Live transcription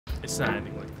It's not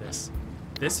ending like this.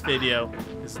 This video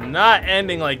is not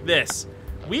ending like this.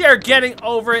 We are getting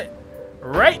over it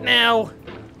right now,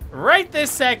 right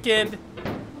this second.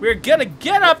 We're gonna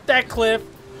get up that cliff.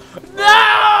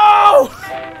 No!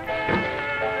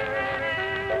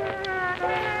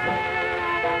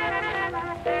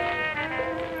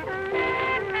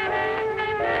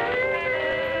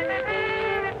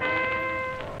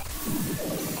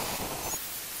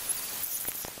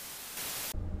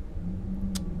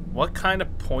 What kind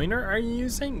of pointer are you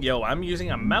using? Yo, I'm using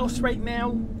a mouse right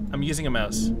now. I'm using a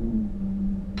mouse.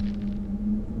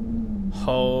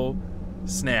 Oh,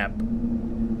 snap.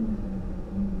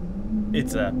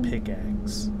 It's a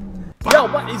pickaxe.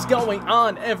 Yo, what is going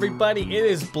on, everybody? It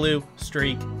is Blue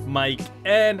Streak Mike,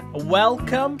 and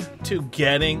welcome to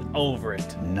Getting Over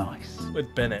It. Nice.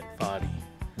 With Bennett Foddy.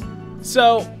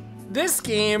 So, this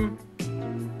game,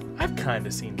 I've kind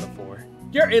of seen before.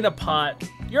 You're in a pot.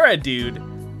 You're a dude.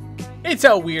 It's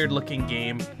a weird looking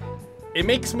game. It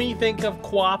makes me think of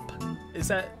QWOP. Is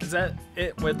that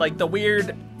it, with like the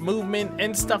weird movement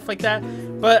and stuff like that?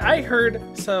 But I heard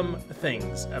some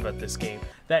things about this game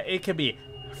that it could be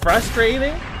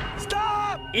frustrating,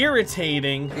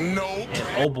 irritating, and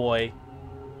oh boy,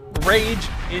 rage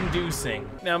inducing.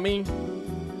 Now me,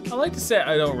 I like to say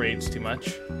I don't rage too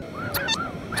much.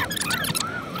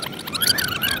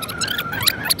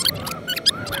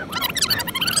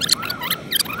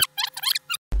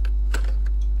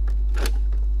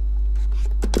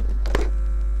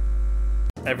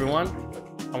 Everyone,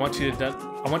 I want you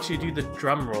to do the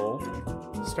drum roll,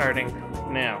 starting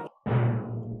now.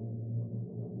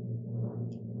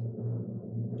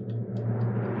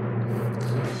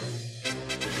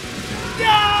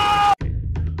 No!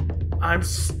 I'm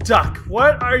stuck.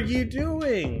 What are you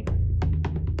doing?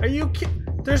 Are you kidding?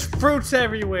 There's fruits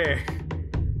everywhere.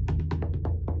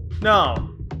 No.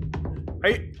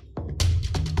 I'm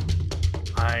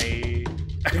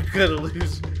gonna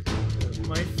lose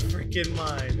my freaking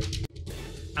mind.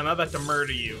 I'm about to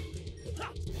murder you.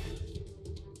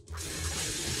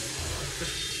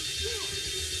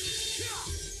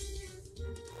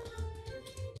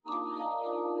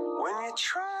 When you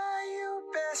try your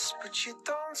best but you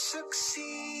don't succeed.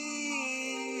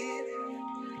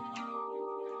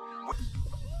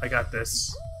 I got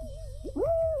this.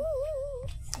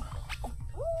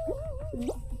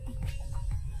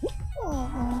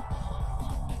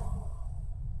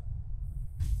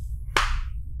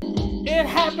 It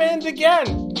happened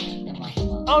again!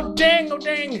 Oh dang, oh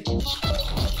dang!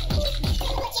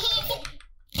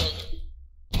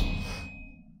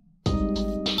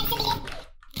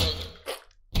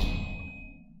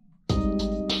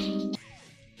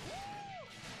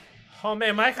 Oh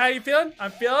man, Mike, how you feeling?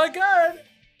 I'm feeling good!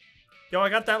 Yo, I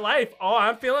got that life. Oh,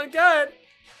 I'm feeling good!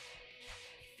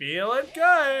 Feeling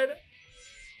good!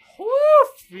 Woo!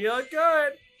 Feeling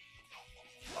good!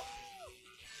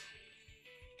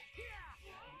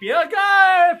 Feeling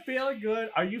good! Feeling good.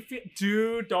 Are you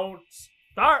Dude, don't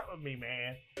start with me,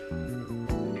 man.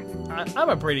 I'm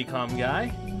a pretty calm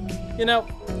guy. You know,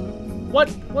 what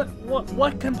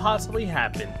can possibly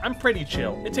happen? I'm pretty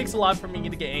chill. It takes a lot for me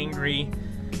to get angry.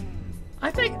 I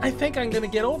think I'm gonna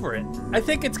get over it. I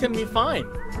think it's gonna be fine.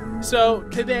 So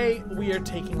today we are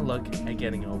taking a look at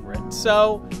getting over it.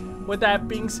 So with that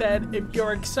being said, if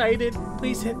you're excited,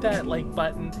 please hit that like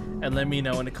button and let me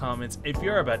know in the comments if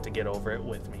you're about to get over it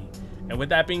with me. And with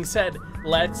that being said,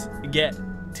 let's get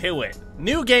to it.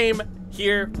 New game,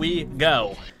 here we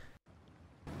go.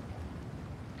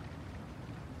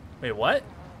 Wait, what?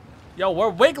 Yo,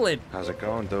 we're wiggling. How's it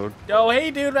going, dude? Yo,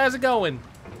 hey dude, how's it going?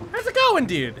 How's it going,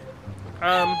 dude?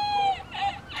 Oh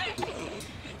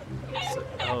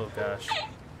gosh.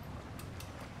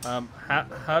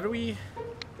 How do we?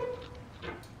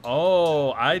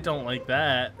 Oh, I don't like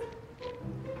that.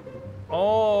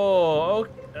 Oh,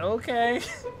 okay.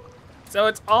 So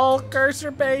it's all cursor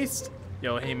based.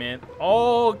 Yo, hey man.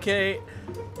 Okay.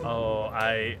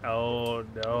 Oh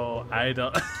no, I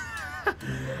don't.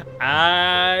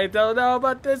 I don't know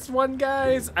about this one,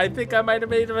 guys. I think I might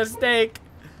have made a mistake.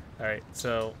 All right,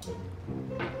 so.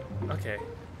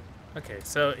 Okay,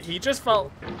 so he just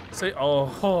felt. So,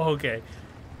 okay.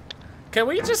 Can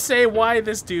we just say why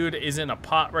this dude is in a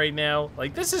pot right now?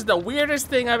 Like, this is the weirdest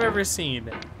thing I've ever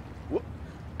seen.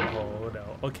 Oh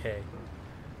no. Okay.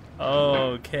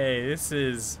 Okay, this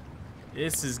is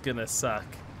gonna suck.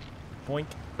 Boink.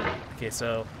 Okay,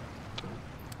 so.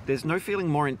 There's no feeling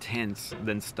more intense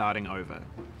than starting over.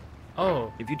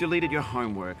 Oh. If you deleted your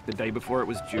homework the day before it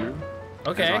was due,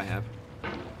 okay. as I have,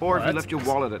 or Well, if you left your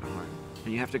wallet at home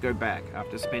and you have to go back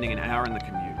after spending an hour in the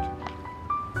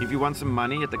commute. If you won some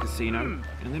money at the casino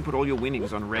and then put all your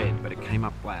winnings on red, but it came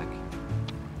up black.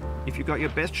 If you got your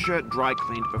best shirt dry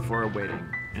cleaned before a wedding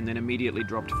and then immediately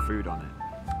dropped food on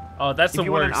it. Oh, that's the If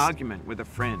you had an worst. argument with a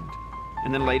friend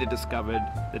and then later discovered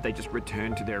that they just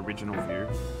returned to their original view.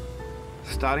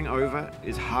 Starting over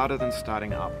is harder than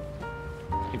starting up.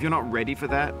 If you're not ready for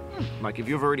that, like if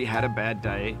you've already had a bad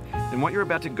day, then what you're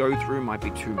about to go through might be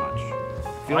too much.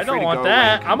 Feel I free don't to want go away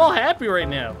that. and I'm all happy right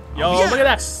now. Yo, Yes! look at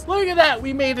that. Look at that.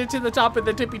 We made it to the top of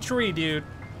the tippy tree, dude.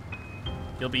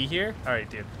 You'll be here? All right,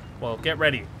 dude. Well, get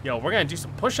ready. Yo, we're going to do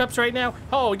some push-ups right now.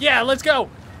 Oh, yeah, let's go.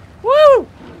 Woo!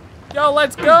 Yo,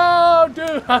 let's go,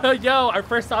 dude. Yo, our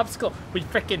first obstacle. We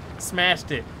freaking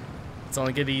smashed it. It's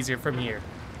only getting easier from here.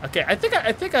 Okay, I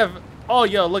think I've. Oh,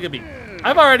 yo, look at me.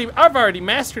 I've already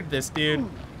mastered this, dude.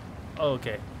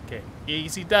 Okay, okay.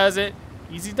 Easy does it.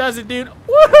 Easy does it, dude.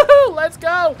 Woohoo! Let's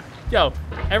go. Yo,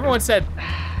 everyone said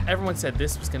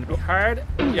this was gonna be hard.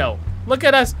 Yo, look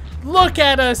at us. Look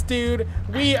at us, dude.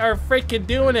 We are freaking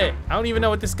doing it. I don't even know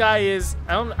what this guy is.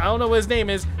 I don't know what his name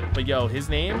is. But yo, his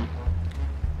name's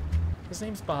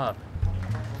Bob.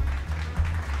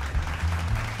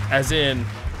 As in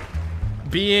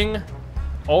being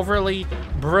overly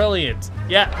brilliant.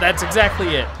 Yeah, that's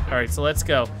exactly it. All right, so let's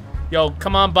go. Yo,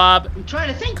 come on, Bob. I'm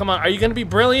trying to think. Come on, are you gonna be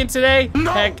brilliant today? No.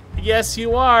 Heck, yes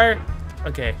you are.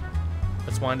 Okay,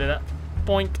 let's wind it up.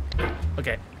 Boink.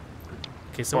 Okay.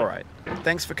 Okay, so. All right.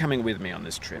 Thanks for coming with me on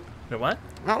this trip. Wait, what?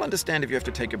 I'll understand if you have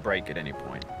to take a break at any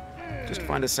point. Just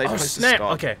find a safe Oh, place snap. to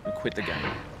stop Okay. and quit the game.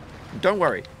 Don't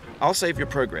worry. I'll save your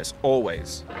progress,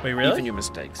 always. Wait, really? Even your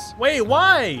mistakes. Wait,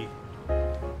 why?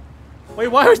 Wait,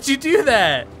 why would you do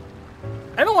that?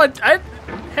 I don't want.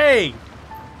 Hey.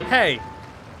 Hey.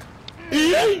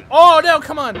 Oh no!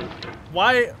 Come on.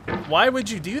 Why would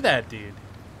you do that, dude?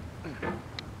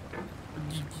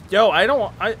 Yo, I don't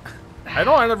want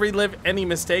to relive any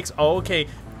mistakes. Oh, okay.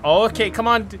 Oh, okay. Come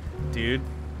on, dude.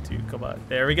 Dude, come on.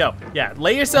 There we go. Yeah,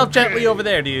 lay yourself gently over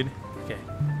there, dude. Okay.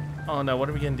 Oh no, what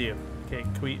are we gonna do? Okay,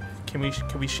 can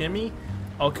we shimmy?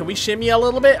 Oh, can we shimmy a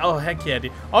little bit? Oh, heck yeah,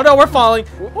 dude. Oh no, we're falling.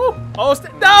 Woo. Oh,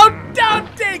 no,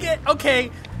 dang it. Okay.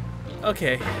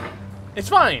 Okay. It's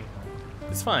fine.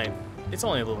 It's fine. It's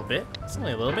only a little bit. It's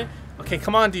only a little bit. Okay,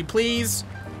 come on, dude, please.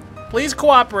 Please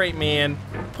cooperate, man.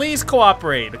 Please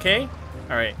cooperate, okay?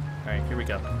 All right, here we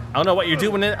go. I don't know what you're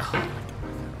doing in. Oh, okay.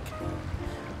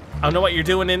 I don't know what you're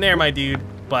doing in there, my dude,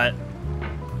 but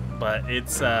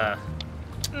it's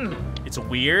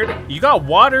weird. You got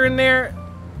water in there.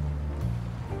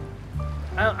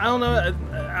 I don't know.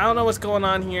 I don't know what's going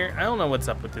on here. I don't know what's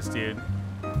up with this dude.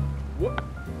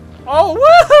 Oh,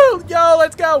 woohoo! Yo,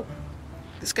 let's go.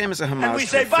 This game is a homage we to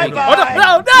say the fatal bye-bye.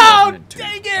 Oh, no, game in 2002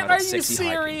 dang it! titled Are you Sexy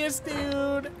Hiking. serious,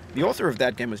 dude? The author of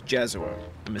that game was Jazuo,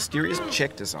 a mysterious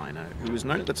Czech designer who was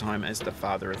known at the time as the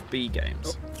father of B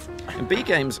games. And B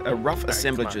games are rough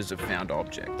assemblages of found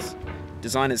objects.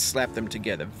 Designers slap them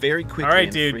together very quickly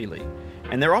and dude. freely,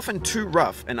 and they're often too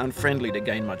rough and unfriendly to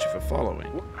gain much of a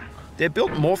following. They're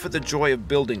built more for the joy of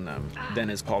building them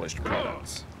than as polished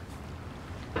products.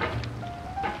 All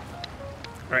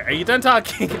right, are you done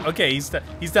talking? Okay, he's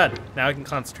done. Now I can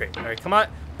concentrate. All right, come on,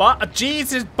 Bob.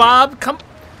 Jesus, Bob, come.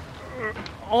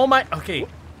 Oh my. Okay,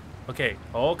 okay.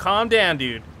 Oh, calm down,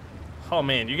 dude. Oh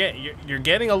man, you're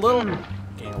getting a little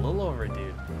over it,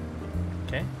 dude.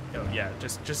 Okay. Oh yeah,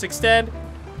 just extend.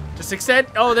 Just extend.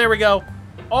 Oh, there we go.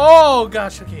 Oh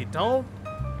gosh. Okay, don't.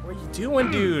 What are you doing,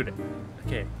 dude?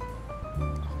 Okay.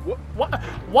 What?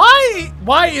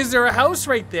 Why is there a house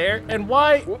right there? And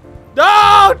why?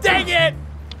 No, dang it!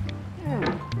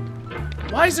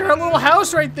 Why is there a little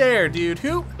house right there, dude?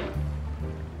 Who?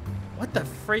 What the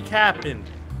freak happened?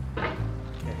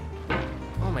 Okay.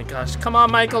 Oh my gosh. Come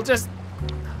on, Michael. Just.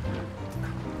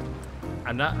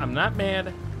 I'm not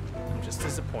mad. I'm just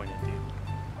disappointed, dude.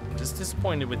 I'm just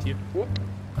disappointed with you. Oh,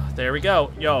 there we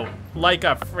go. Yo, like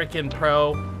a freaking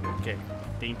pro. Okay.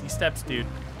 Dainty steps, dude.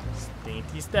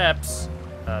 Dainty steps.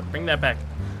 Bring that back.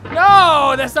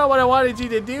 No, that's not what I wanted you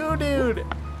to do, dude.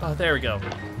 Oh, there we go.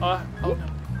 Oh no.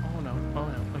 Oh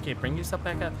no. Okay, bring yourself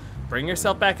back up. Bring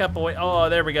yourself back up, boy. Oh,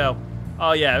 there we go.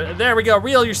 Oh yeah, there we go.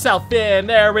 Reel yourself in.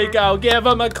 There we go. Give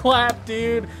him a clap,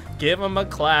 dude. Give him a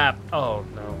clap. Oh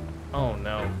no. Oh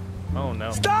no. Oh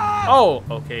no. Stop! Oh,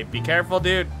 okay. Be careful,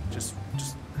 dude. Just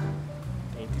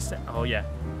dainty step. Oh yeah.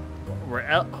 We're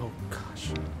out. Oh gosh.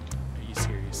 Are you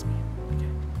serious, man?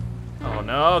 Okay. Oh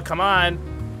no. Come on.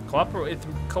 Cooperate.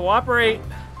 Cooperate.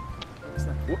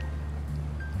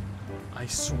 I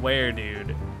swear,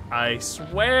 dude. I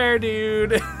swear,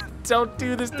 dude. Don't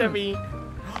do this to me.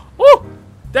 Oh,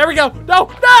 there we go. No,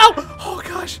 no. Oh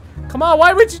gosh. Come on.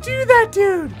 Why would you do that,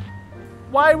 dude?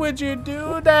 Why would you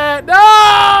do that?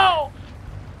 No!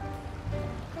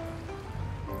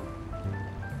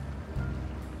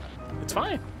 It's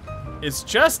fine. It's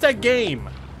just a game.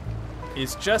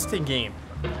 It's just a game.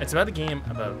 It's about a game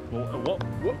about...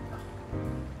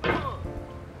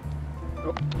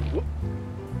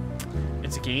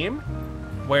 It's a game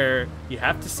where you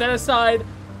have to set aside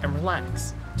and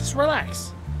relax. Just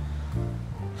relax.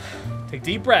 Take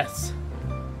deep breaths.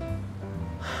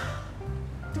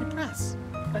 Deep breaths.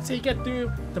 That's how you get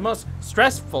through the most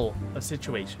stressful of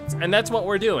situations. And that's what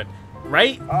we're doing.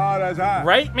 Right? Oh, that's hot.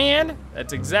 Right, man?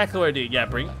 That's exactly what I do. Yeah,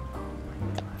 bring... Oh my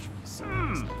gosh. Are you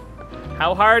serious?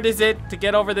 How hard is it to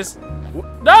get over this?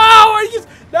 No! Are you...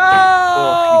 No!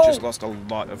 Oh, you just lost a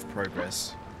lot of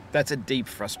progress. That's a deep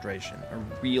frustration. A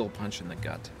real punch in the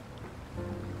gut.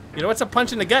 You know what's a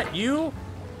punch in the gut? You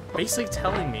basically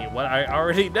telling me what I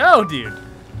already know, dude. Okay,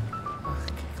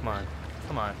 come on.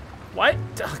 Come on. What?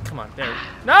 Come on. There.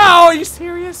 No! Are you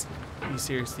serious? Are you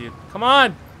serious, dude? Come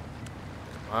on.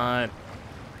 Come on. I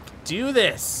can do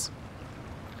this.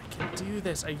 I can do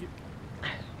this. Are you...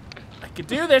 I can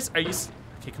do this. Are you...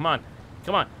 Okay, come on.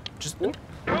 Come on. Just...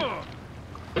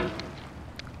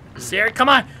 Sarah, come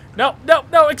on. No, no,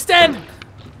 no, extend.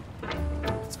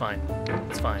 It's fine.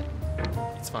 It's fine.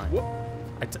 It's fine.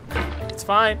 It's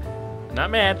fine. I'm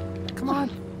not mad. Come on.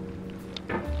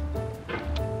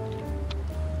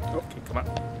 Okay, come on.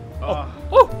 Oh,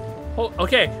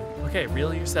 okay. Okay,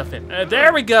 reel yourself in.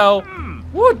 There we go.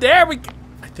 Woo, there we go.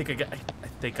 I think I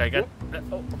got.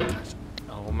 Oh my gosh.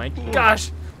 Oh my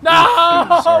gosh.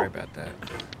 No! Sorry about that.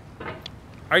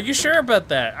 Are you sure about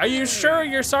that? Are you sure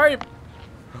you're sorry?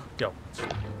 Yo.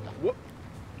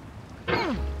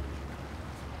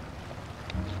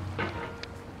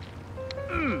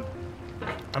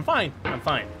 I'm fine. I'm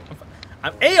fine.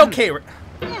 I'm A-okay. A-okay right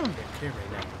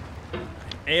now.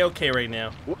 A-okay right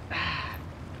now.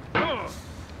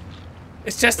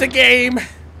 It's just a game.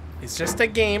 It's just a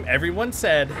game. Everyone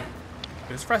said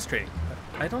it was frustrating.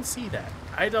 But I don't see that.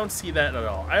 I don't see that at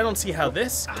all. I don't see how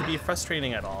this could be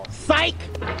frustrating at all. Psych!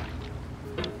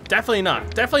 Definitely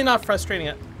not. Definitely not frustrating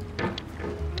at...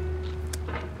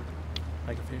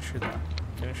 Michael, finish your thought.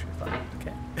 Finish your thought,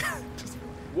 okay?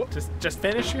 just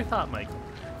finish your thought, Michael.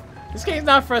 This game's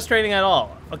not frustrating at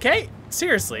all, okay?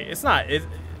 Seriously, it's not.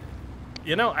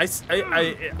 You know, I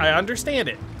understand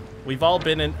it. We've all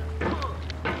been in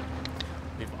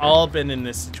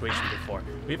this situation before.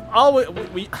 We've all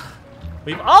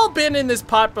been in this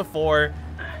pot before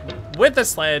with a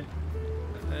sled.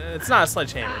 It's not a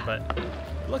sledgehammer, but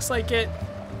it looks like it.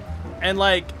 And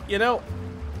like, you know,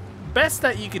 best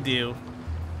that you could do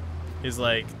is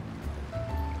like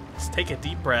just take a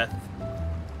deep breath.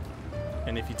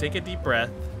 And if you take a deep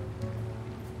breath,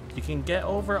 you can get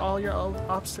over all your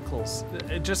obstacles,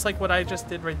 just like what I just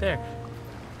did right there.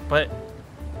 But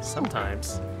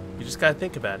sometimes you just gotta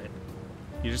think about it.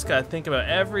 You just gotta think about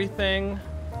everything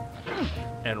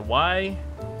and why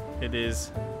it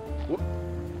is.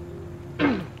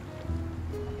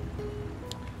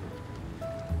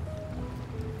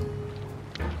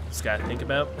 Just gotta think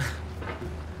about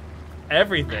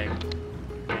everything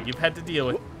that you've had to deal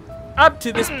with up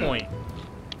to this point.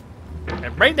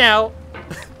 And right now,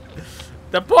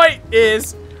 the point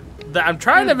is that I'm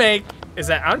trying to make is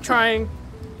that I'm trying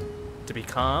to be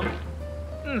calm,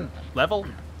 level,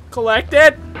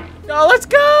 collected. Oh, let's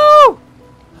go!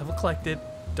 Level collected.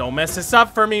 Don't mess this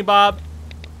up for me, Bob.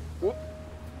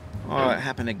 Oh, it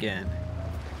happened again.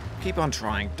 Keep on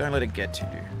trying. Don't let it get to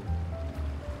you.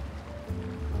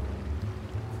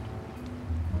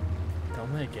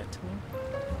 Don't let it get to me.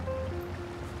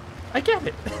 I get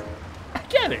it. I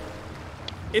get it.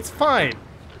 It's fine.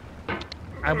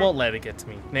 I won't let it get to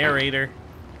me. Narrator.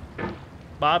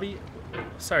 Bobby.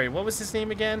 Sorry, what was his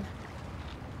name again?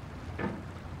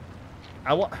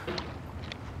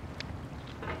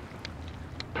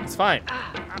 It's fine.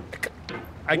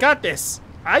 I got this.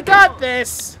 I got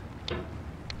this.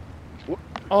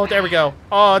 Oh, there we go.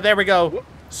 Oh, there we go.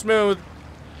 Smooth.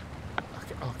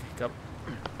 Okay, go.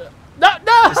 No,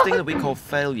 no! This thing that we call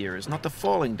failure is not the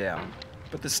falling down,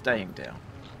 but the staying down.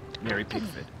 Mary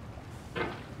Pickford.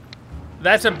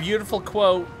 That's a beautiful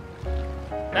quote.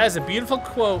 That is a beautiful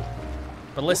quote.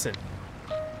 But listen.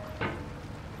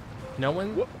 No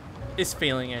one is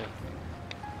failing anything.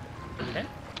 Okay?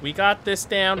 We got this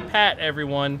down pat,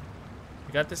 everyone.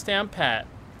 We got this down pat.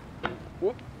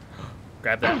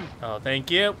 Grab that. Oh,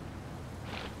 thank you.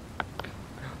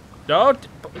 Don't.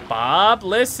 Bob,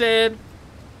 listen.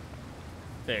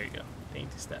 There you go.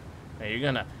 Dainty step. Now you're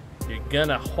gonna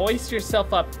hoist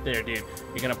yourself up there, dude.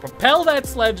 You're gonna propel that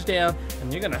sledge down,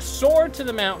 and you're gonna soar to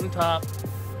the mountaintop.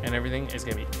 And everything is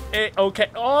gonna be okay.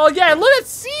 Oh yeah,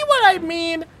 see what I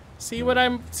mean? See what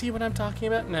I'm talking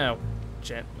about? No.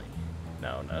 Gently.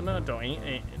 No, no.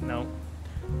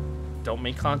 Don't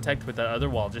make contact with the other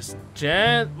wall. Just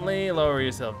gently lower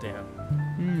yourself down.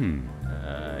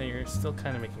 You're still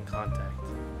kind of making contact.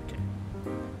 Okay.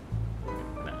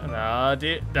 No,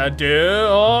 dude.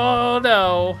 Oh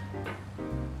no.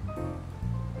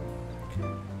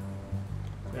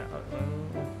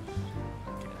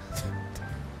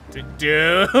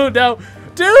 Dude, no.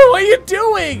 Dude, what are you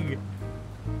doing?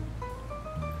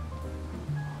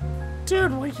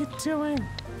 Dude, what are you doing?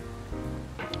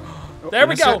 There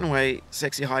we go. In a certain way,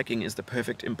 Sexy Hiking is the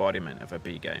perfect embodiment of a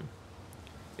B game.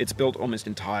 It's built almost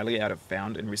entirely out of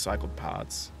found and recycled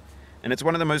parts, and it's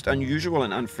one of the most unusual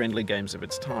and unfriendly games of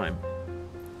its time.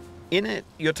 In it,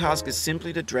 your task is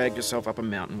simply to drag yourself up a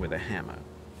mountain with a hammer.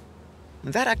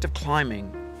 And that act of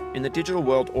climbing, in the digital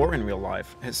world or in real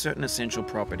life, has certain essential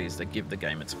properties that give the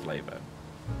game its flavor.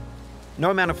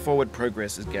 No amount of forward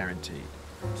progress is guaranteed.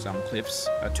 Some cliffs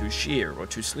are too sheer or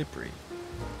too slippery,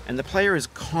 and the player is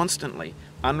constantly,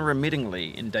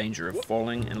 unremittingly in danger of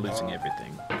falling and losing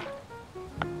everything.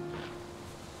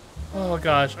 Oh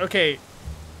gosh, okay.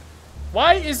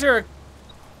 Why is there a...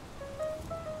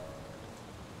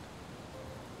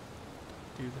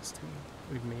 Do this to me.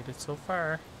 We've made it so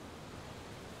far.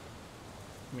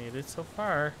 Made it so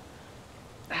far.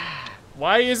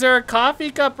 Why is there a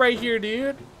coffee cup right here,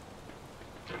 dude?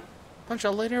 Bunch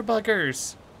of litter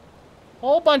buggers.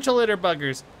 Whole bunch of litter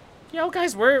buggers. Yo,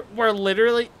 guys, we're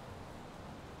literally...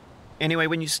 Anyway,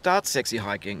 when you start Sexy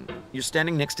Hiking, you're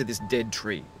standing next to this dead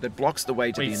tree that blocks the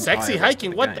way to the entire Sexy rest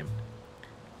Hiking? of the What game.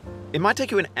 It might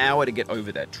take you an hour to get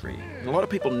over that tree, and a lot of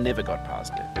people never got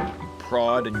past it. You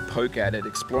prod and you poke at it,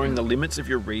 exploring the limits of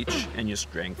your reach and your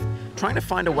strength, trying to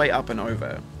find a way up and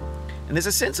over. And there's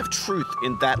a sense of truth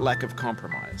in that lack of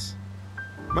compromise.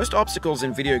 Most obstacles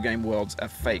in video game worlds are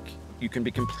fake. You can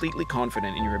be completely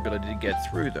confident in your ability to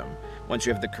get through them once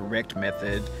you have the correct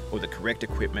method or the correct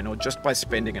equipment or just by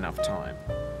spending enough time.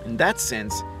 In that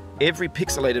sense, every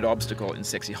pixelated obstacle in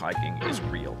Sexy Hiking is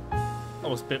real.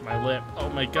 Almost bit my lip. Oh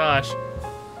my gosh.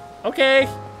 Okay.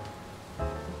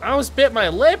 I almost bit my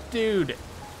lip, dude.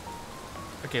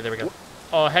 Okay, there we go.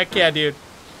 Oh, heck yeah, dude.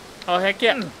 Oh, heck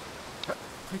yeah. Oh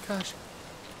my gosh.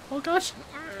 Oh gosh.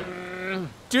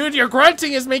 Dude, your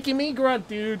grunting is making me grunt,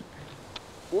 dude.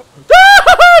 No!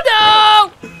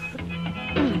 No!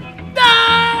 No!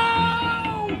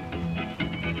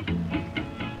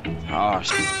 Oh,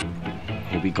 shit.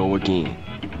 Here we go again.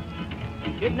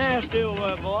 Get nasty over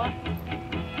there, boy.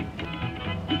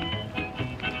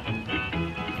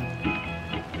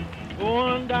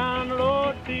 Going down the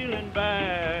road feeling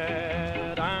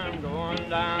bad. I'm going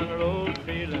down the road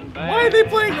feeling bad. Why are they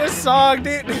playing this song,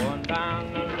 dude? Going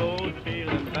down the road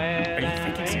feeling bad.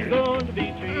 And I ain't going to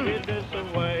be treated this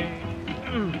way.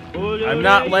 I'm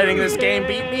not letting this game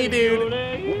beat me, dude.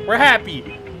 We're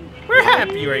happy. We're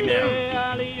happy right now.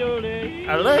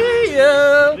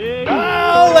 Aleyo!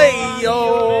 Aleyo!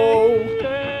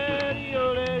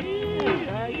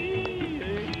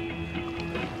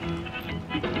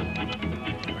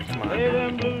 Come on.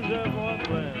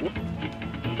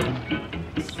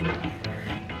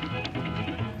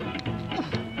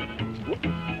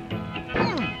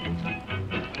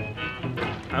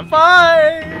 I'm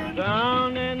fine.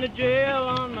 Down in the jail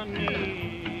on my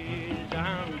knees.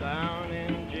 I'm down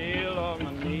in jail on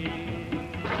my knees.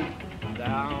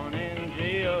 Down in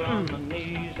jail on my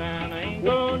knees, and I ain't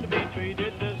going to be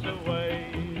treated this way.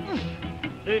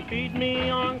 They feed me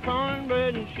on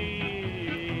cornbread and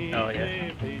cheese. Oh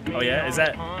yeah. Oh yeah. Is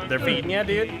that they're feeding you,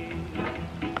 dude?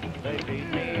 They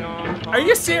feed me on Are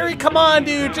you serious? Come on,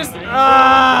 dude. Just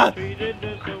ah. treated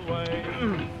this way.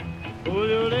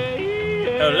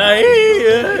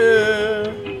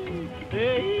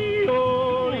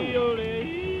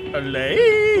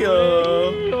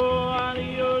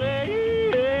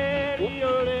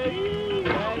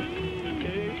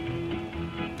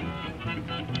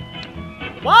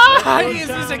 Why is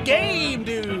this a game,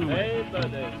 dude?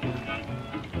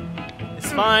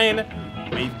 It's fine.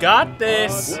 We've got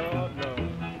this.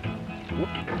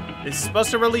 This is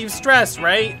supposed to relieve stress,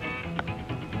 right?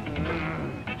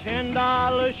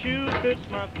 $10 shoe fits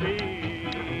my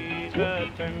feet.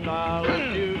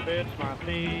 $10 shoe fits my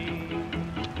feet.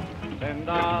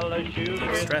 $10 shoe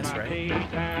fits stress, my right? feet.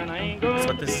 And I ain't That's going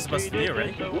what this is supposed to do,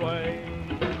 right?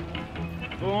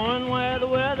 Going where the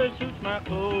weather suits my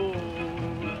clothes.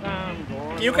 I'm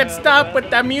going You can stop with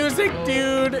the music,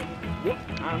 dude.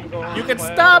 You can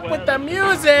stop with the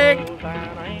music.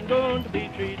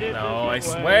 No, I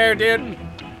swear, dude.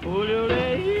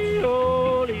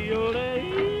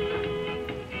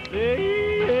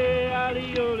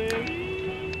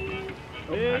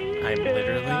 I'm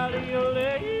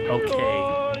literally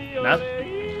okay. Now,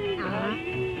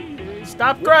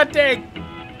 stop grunting!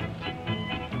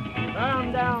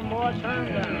 Turn down, boy,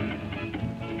 turn down.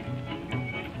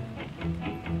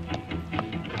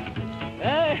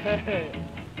 Hey!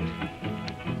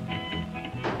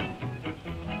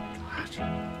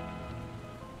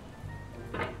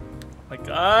 My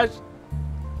gosh.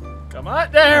 Come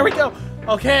on. There we go.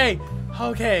 Okay.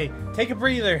 Okay. Take a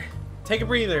breather. Take a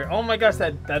breather. Oh my gosh,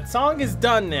 that song is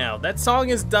done now. That song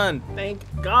is done. Thank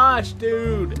gosh,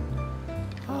 dude.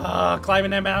 Ah,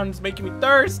 climbing that mountain's making me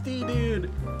thirsty,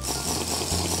 dude.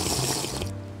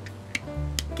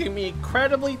 Getting me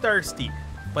incredibly thirsty.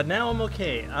 But now I'm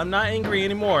okay. I'm not angry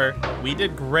anymore. We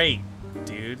did great,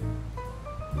 dude.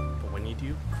 But when you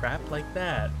do crap like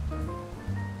that,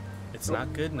 it's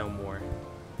not good no more.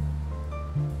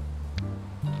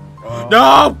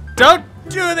 No! Don't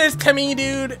do this to me,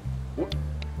 dude!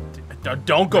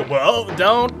 Don't go. Whoa,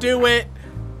 don't do it.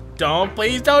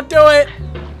 Please don't do it.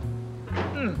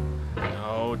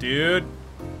 No, dude.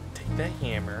 Take that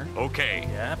hammer. Okay.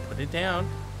 Yeah, put it down.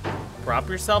 Prop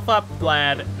yourself up,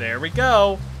 Vlad. There we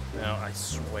go. Now, I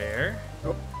swear,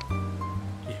 if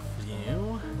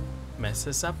you mess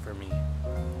this up for me,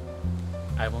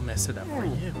 I will mess it up for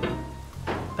you.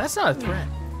 That's not a threat.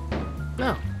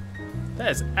 No. That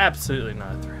is absolutely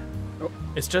not a threat.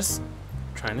 It's just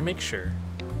trying to make sure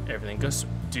everything goes.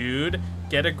 Dude,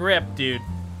 get a grip, dude.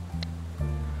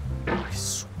 I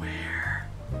swear,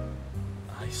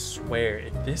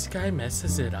 if this guy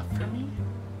messes it up for me,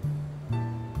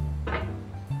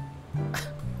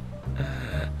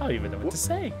 I don't even know what to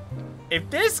say. If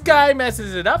this guy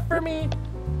messes it up for me,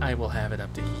 I will have it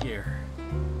up to here.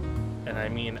 And I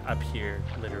mean up here,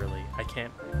 literally. I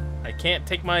can't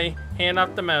take my hand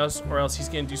off the mouse, or else he's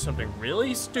gonna do something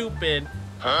really stupid.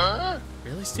 Huh?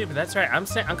 Really stupid. That's right. I'm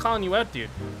calling you out, dude.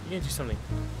 You're gonna do something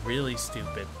really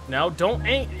stupid. No, don't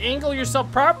angle yourself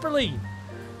properly.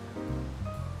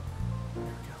 There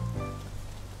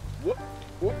we go.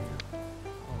 Oh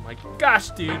my gosh,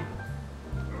 dude.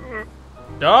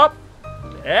 Stop.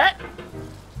 Eh.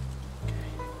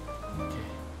 Okay.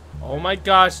 Oh my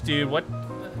gosh, dude. What?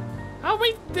 How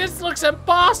we? This looks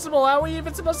impossible. How are we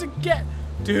even supposed to get,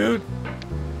 dude?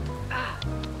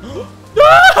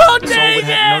 No, dang it!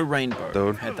 Had no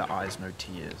rainbow. Had the eyes, no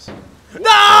tears. No!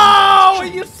 Are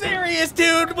you serious,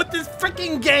 dude? With this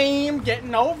freaking game,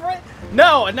 getting over it?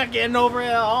 No, I'm not getting over it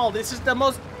at all. This is the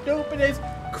most stupidest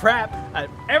crap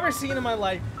I've ever seen in my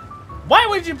life. Why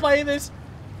would you play this?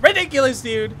 Ridiculous,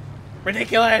 dude.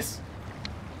 Ridiculous.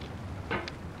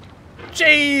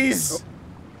 Jeez.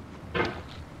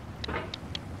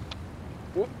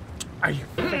 Are you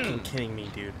freaking kidding me,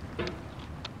 dude?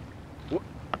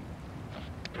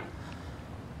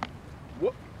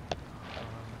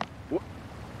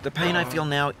 The pain I feel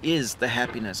now is the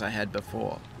happiness I had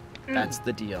before. That's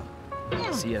the deal.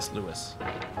 C.S. Lewis.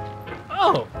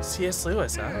 Oh, C.S.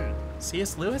 Lewis, huh?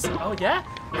 C.S. Lewis? Oh, yeah?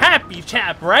 Happy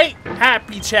chap, right?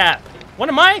 Happy chap. What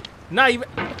am I? Not even...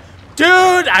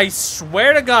 Dude, I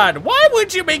swear to God. Why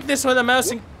would you make this with a mouse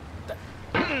and...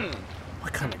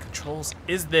 What kind of controls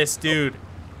is this, dude?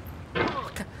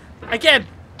 Again,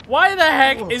 why the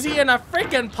heck is he in a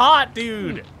freaking pot,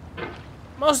 dude?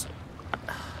 Most...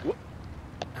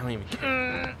 I don't even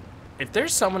care. If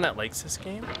there's someone that likes this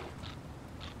game,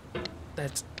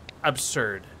 that's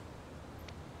absurd.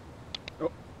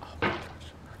 Oh my gosh.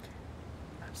 Okay.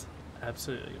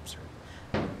 Absolutely absurd.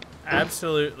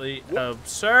 Absolutely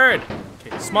absurd.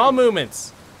 Okay, small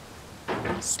movements.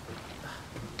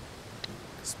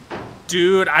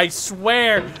 Dude, I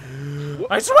swear.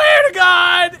 I swear to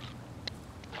God.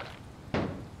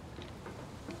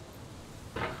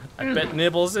 I bet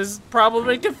Nibbles is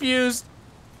probably confused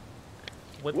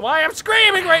with why I'm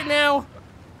screaming right now.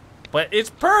 But it's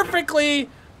perfectly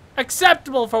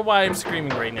acceptable for why I'm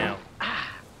screaming right now. Oh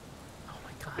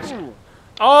my gosh.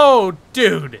 Oh,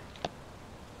 dude.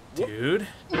 Dude.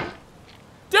 Dude,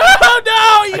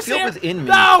 no! You I feel within me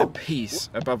no! a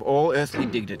peace above all earthly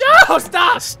dignity. No,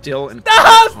 stop! A still and No,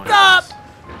 quiet stop!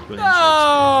 confidence. William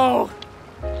No!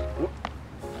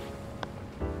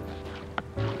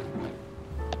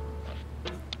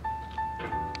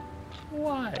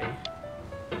 Why?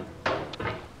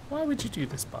 Why would you do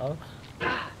this, Bob?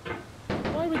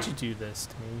 Why would you do this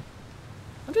to me?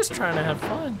 I'm just trying to have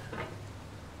fun.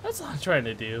 That's all I'm trying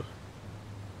to do.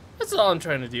 That's all I'm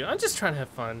trying to do. I'm just trying to have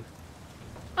fun.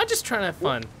 I'm just trying to have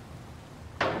fun.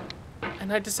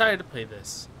 And I decided to play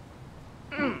this.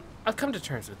 I've come to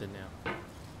terms with it now.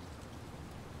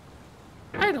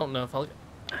 I don't know if I'll...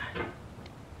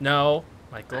 No,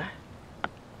 Michael.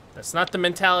 That's not the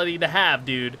mentality to have,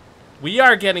 dude. We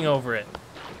are getting over it.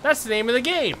 That's the name of the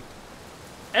game.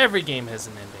 Every game has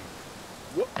an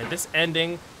ending. And this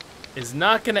ending is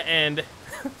not gonna end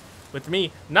with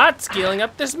me not scaling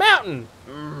up this mountain.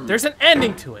 There's an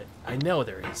ending to it. I know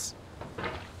there is.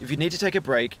 If you need to take a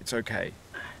break, it's okay.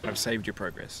 I've saved your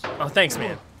progress. Oh, thanks,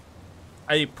 man.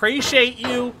 I appreciate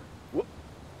you.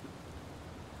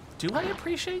 Do I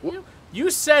appreciate you?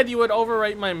 You said you would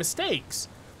overwrite my mistakes.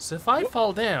 So if I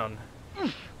fall down,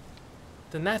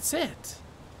 then that's it.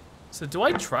 So do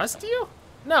I trust you?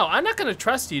 No, I'm not gonna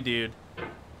trust you, dude.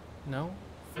 No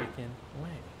freaking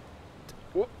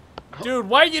way. Dude,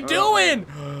 what are you doing?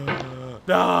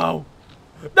 No!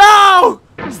 No!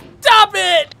 Stop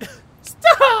it!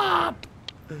 Stop!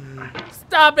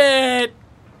 Stop it!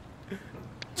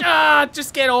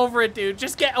 Just get over it, dude.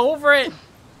 Just get over it.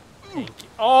 Thank you.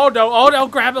 Oh no,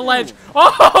 grab a ledge.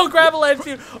 Oh, grab a ledge,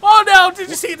 dude. Oh no, did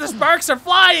you see the sparks are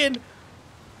flying?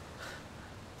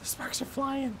 The sparks are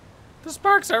flying. The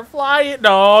sparks are flying.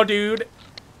 No, dude.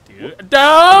 Dude.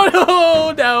 No,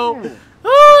 no, no.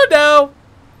 Oh no.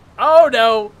 Oh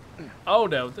no. Oh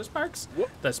no. The sparks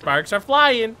are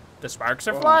flying. The sparks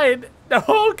are flying.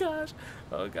 Oh gosh.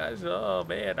 Oh gosh. Oh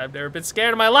man. I've never been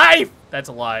scared in my life. That's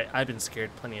a lie. I've been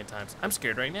scared plenty of times. I'm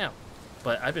scared right now.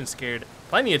 But I've been scared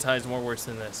plenty of times more worse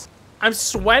than this. I'm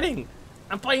sweating.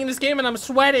 I'm playing this game and I'm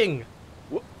sweating.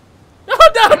 No,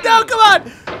 no, no, come on.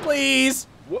 Please.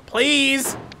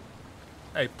 Please.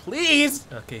 Hey, please.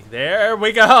 Okay, there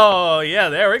we go. Yeah,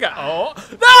 there we go. Oh,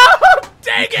 no,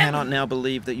 dang it. I cannot now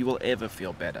believe that you will ever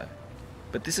feel better.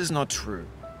 But this is not true.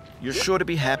 You're sure to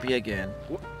be happy again.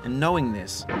 And knowing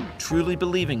this, truly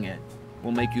believing it,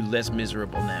 will make you less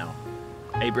miserable now.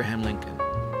 Abraham Lincoln.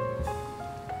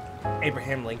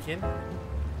 Abraham Lincoln?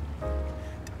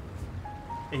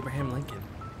 Abraham Lincoln.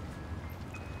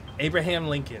 Abraham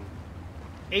Lincoln.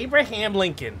 Abraham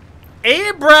Lincoln.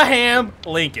 Abraham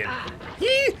Lincoln.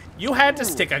 You had to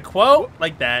stick a quote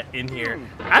like that in here.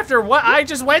 After what I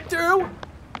just went through?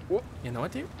 You know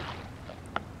what, dude?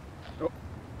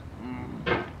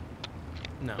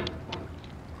 No.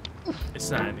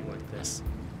 It's not ending like this.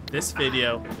 This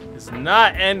video is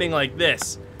not ending like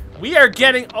this. We are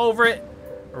getting over it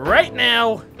right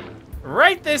now.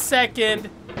 Right this second.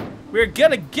 We're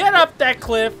gonna get up that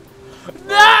cliff.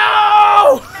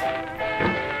 No!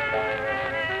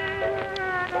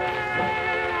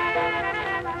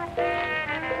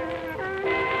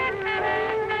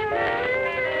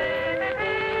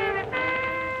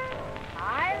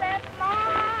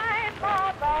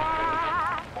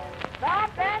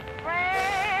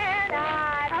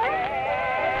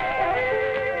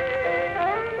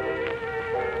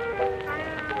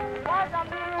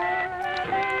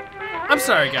 I'm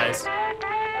sorry, guys.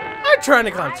 I'm trying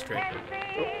to concentrate.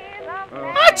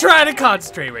 I'm trying to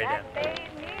concentrate right now.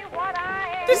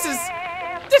 This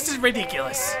is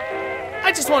ridiculous.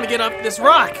 I just want to get up this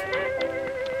rock.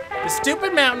 This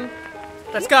stupid mountain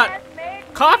that's got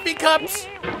coffee cups,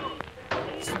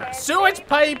 sewage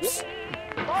pipes,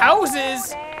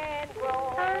 houses,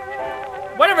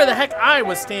 whatever the heck I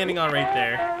was standing on right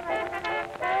there.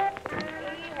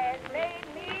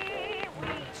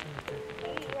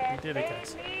 We did it,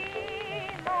 guys.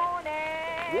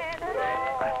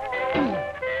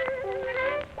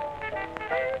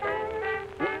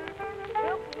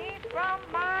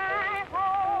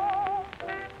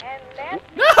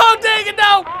 No, dang it,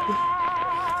 no!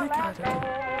 Thank God. Okay.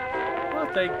 Well,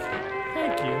 thank you.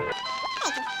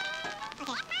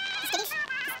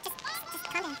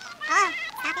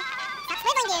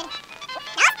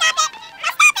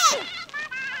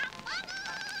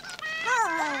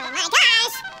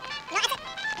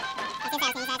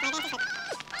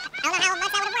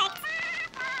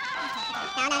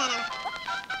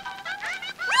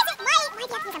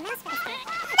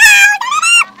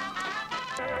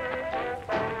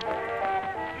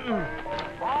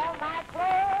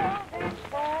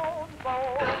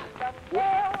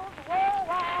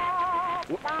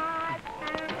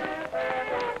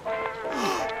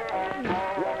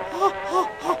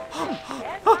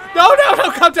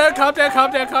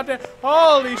 Calm down.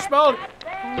 Holy smoke.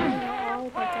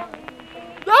 Oh my God.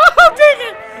 No, take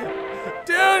it.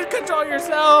 Dude, control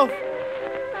yourself.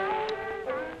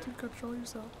 Dude, control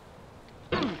yourself.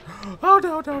 Oh,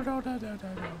 no.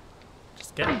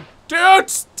 Just get it. Dude,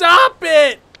 stop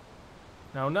it.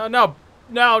 No.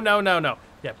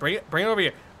 Yeah, bring it over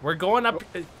here. We're going up.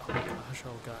 Oh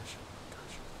gosh.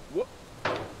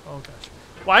 Oh gosh.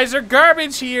 Why is there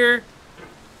garbage here?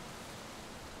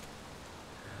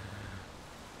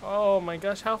 Oh my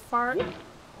gosh, how far?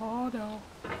 Oh no.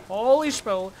 Holy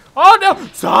smoke. Oh no!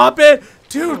 Stop it!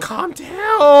 Dude, calm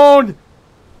down!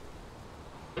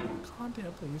 calm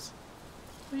down, please.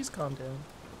 Please calm down.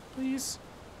 Please.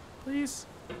 Please.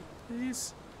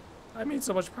 Please. I made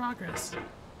so much progress.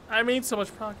 I made so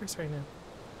much progress right now.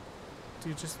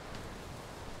 Dude, just...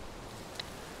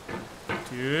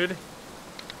 Dude.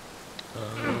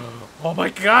 Oh my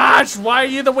gosh! Why are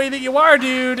you the way that you are,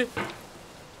 dude?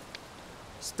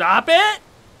 Stop it!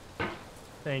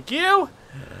 Thank you.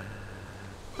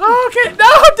 Okay,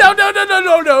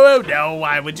 no,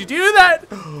 why would you do that?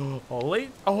 Holy,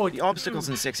 oh, The obstacles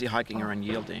in sexy hiking are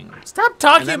unyielding. Stop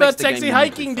talking about sexy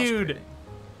hiking, dude.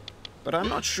 But I'm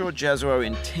not sure Jazuo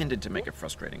intended to make a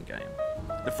frustrating game.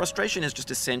 The frustration is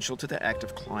just essential to the act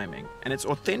of climbing, and it's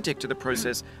authentic to the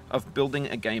process of building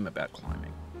a game about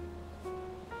climbing.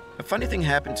 A funny thing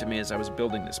happened to me as I was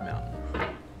building this mountain.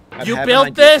 I'd You have built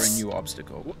an idea this? for a new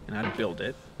obstacle, and I'd build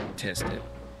it, test it,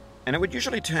 and it would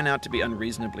usually turn out to be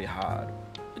unreasonably hard.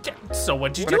 So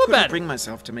what'd you But I do couldn't about it? bring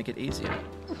myself to make it easier.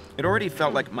 It already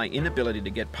felt like my inability to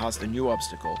get past the new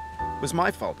obstacle was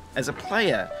my fault as a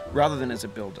player rather than as a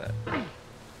builder.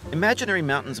 Imaginary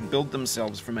mountains build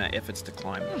themselves from our efforts to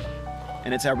climb them,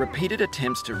 and it's our repeated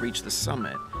attempts to reach the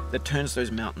summit that turns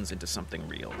those mountains into something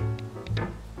real.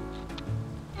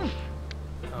 I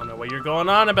don't know what you're going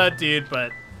on about, dude,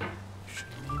 but you should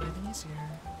have made it easier.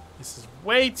 This is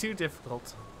way too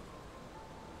difficult.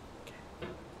 Okay.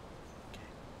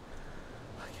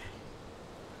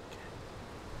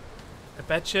 I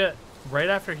bet you right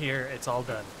after here, it's all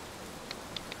done.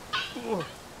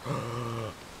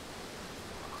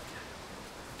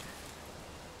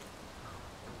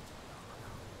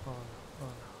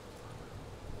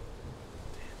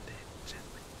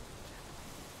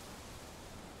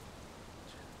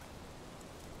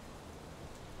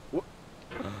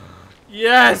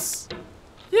 Yes!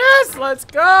 Yes, let's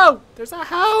go! There's a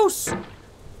house!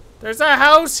 There's a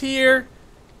house here!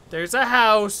 There's a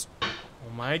house! Oh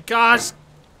my gosh!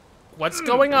 What's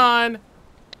going on?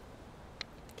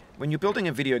 When you're building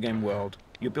a video game world,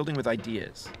 you're building with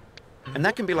ideas. And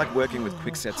that can be like working with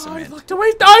quickset I cement. looked away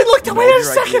in a Mold your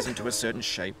ideas second! into a certain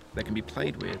shape that can be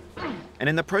played with. And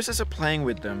in the process of playing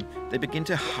with them, they begin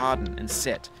to harden and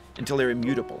set until they're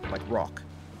immutable, like rock.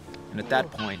 And at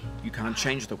that point, you can't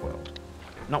change the world.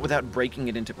 Not without breaking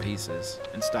it into pieces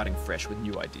and starting fresh with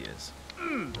new ideas.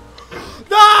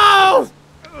 No!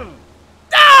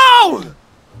 No!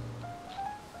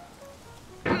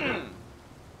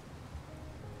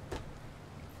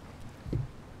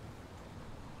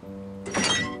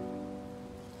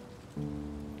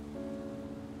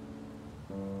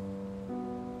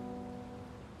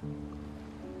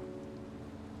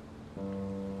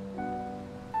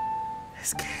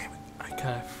 This game, I got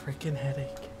a freaking headache.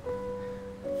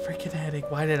 Freaking headache.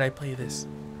 Why did I play this?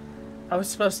 I was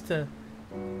supposed to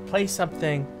play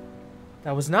something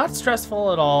that was not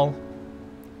stressful at all.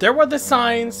 There were the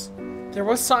signs. There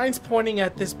were signs pointing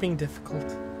at this being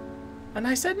difficult. And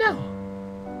I said,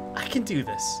 no, I can do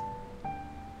this.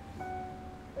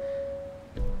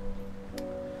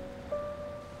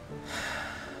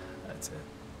 That's it.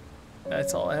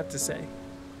 That's all I have to say.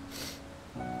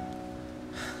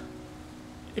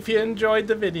 If you enjoyed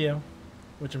the video,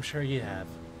 which I'm sure you have,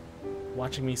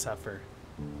 watching me suffer,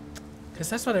 because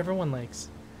that's what everyone likes.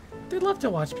 They love to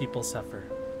watch people suffer.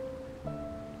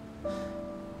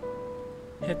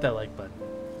 Hit that like button.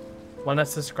 Want to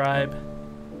subscribe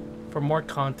for more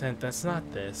content that's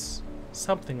not this,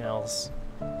 something else.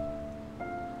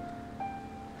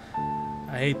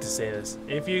 I hate to say this.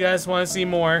 If you guys want to see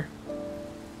more,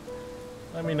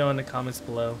 let me know in the comments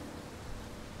below.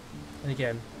 And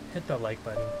again, hit that like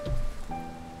button.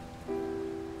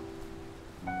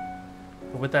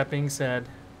 But with that being said,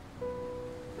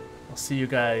 I'll see you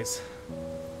guys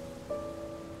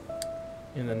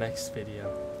in the next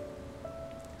video.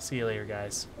 See you later,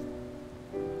 guys.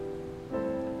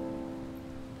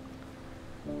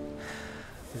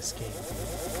 This game.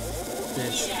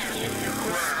 This game.